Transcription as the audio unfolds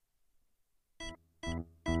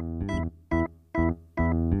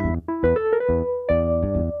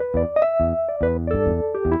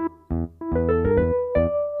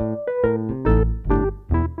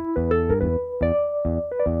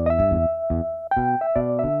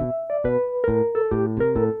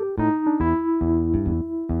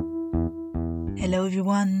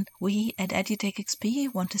everyone, we at EduTech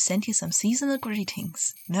XP want to send you some seasonal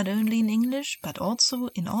greetings, not only in English, but also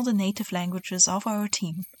in all the native languages of our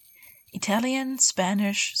team. Italian,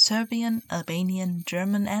 Spanish, Serbian, Albanian,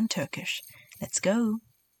 German and Turkish. Let's go!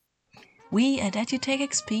 We at EduTech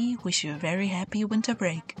XP wish you a very happy winter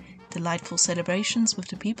break, delightful celebrations with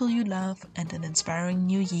the people you love, and an inspiring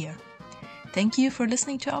new year. Thank you for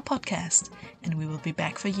listening to our podcast, and we will be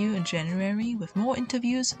back for you in January with more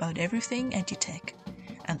interviews about everything EduTech.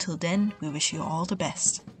 Until then, we wish you all the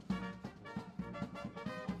best.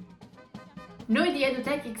 Noi di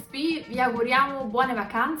EduTech XP vi auguriamo buone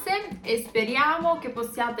vacanze e speriamo che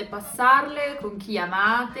possiate passarle con chi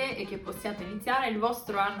amate e che possiate iniziare il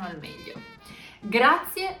vostro anno al meglio.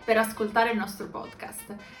 Grazie per ascoltare il nostro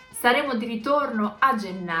podcast. Saremo di ritorno a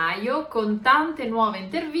gennaio con tante nuove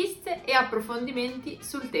interviste e approfondimenti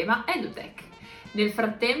sul tema EduTech. Nel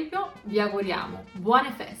frattempo vi auguriamo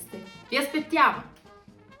buone feste. Vi aspettiamo!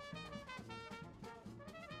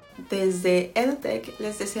 Desde EduTech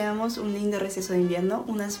les deseamos un lindo receso de invierno,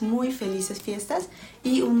 unas muy felices fiestas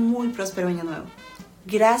y un muy próspero año nuevo.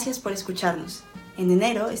 Gracias por escucharnos. En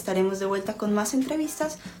enero estaremos de vuelta con más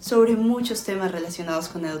entrevistas sobre muchos temas relacionados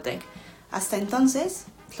con EduTech. Hasta entonces,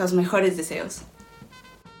 los mejores deseos.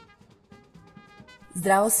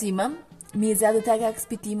 Zdravo svima! Mi iz EduTech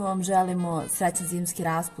XP tima vam želimo srećan zimski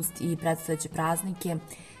raspust i predstojeće praznike,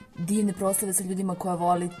 divne proslave sa ljudima koje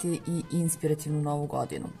volite i inspirativnu novu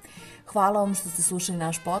godinu. Hvala vam što ste slušali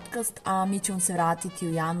naš podcast, a mi ćemo se vratiti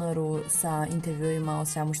u januaru sa intervjuima o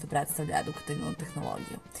svemu što predstavlja edukativnu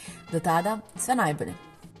tehnologiju. Do tada, sve najbolje!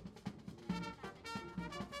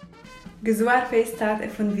 Gëzuar festat e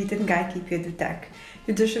fundvitit nga ekipi EduTech.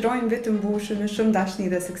 Ju dëshirojmë vetëm mbushur me shumë dashni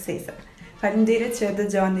dhe suksese. Faleminderit që e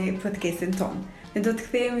dëgjoni podcastin ton. Ne do të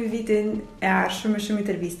kthehemi vitin e ardhshëm me shumë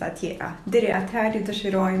intervista tjera. Deri atëherë ju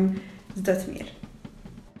dëshirojmë çdo të mirë.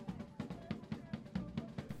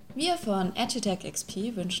 Wir von EduTech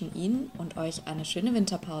XP wünschen Ihnen und euch eine schöne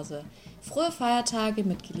Winterpause, frohe Feiertage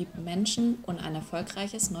mit geliebten Menschen und ein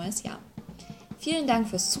erfolgreiches neues Jahr. Vielen Dank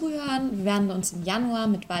fürs Zuhören. Wir werden uns im Januar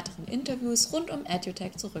mit weiteren Interviews rund um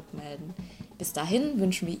EduTech zurückmelden. Bis dahin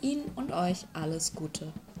wünschen wir Ihnen und euch alles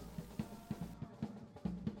Gute.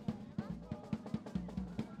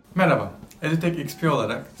 Merhaba, EduTech XP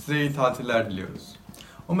olarak size iyi tatiller diliyoruz.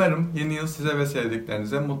 Umarım yeni yıl size ve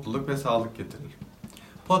sevdiklerinize mutluluk ve sağlık getirir.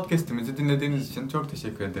 Podcast'imizi dinlediğiniz için çok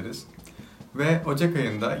teşekkür ederiz. Ve Ocak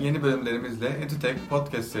ayında yeni bölümlerimizle EduTech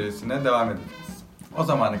Podcast serisine devam edeceğiz. O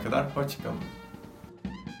zamana kadar hoşça kalın.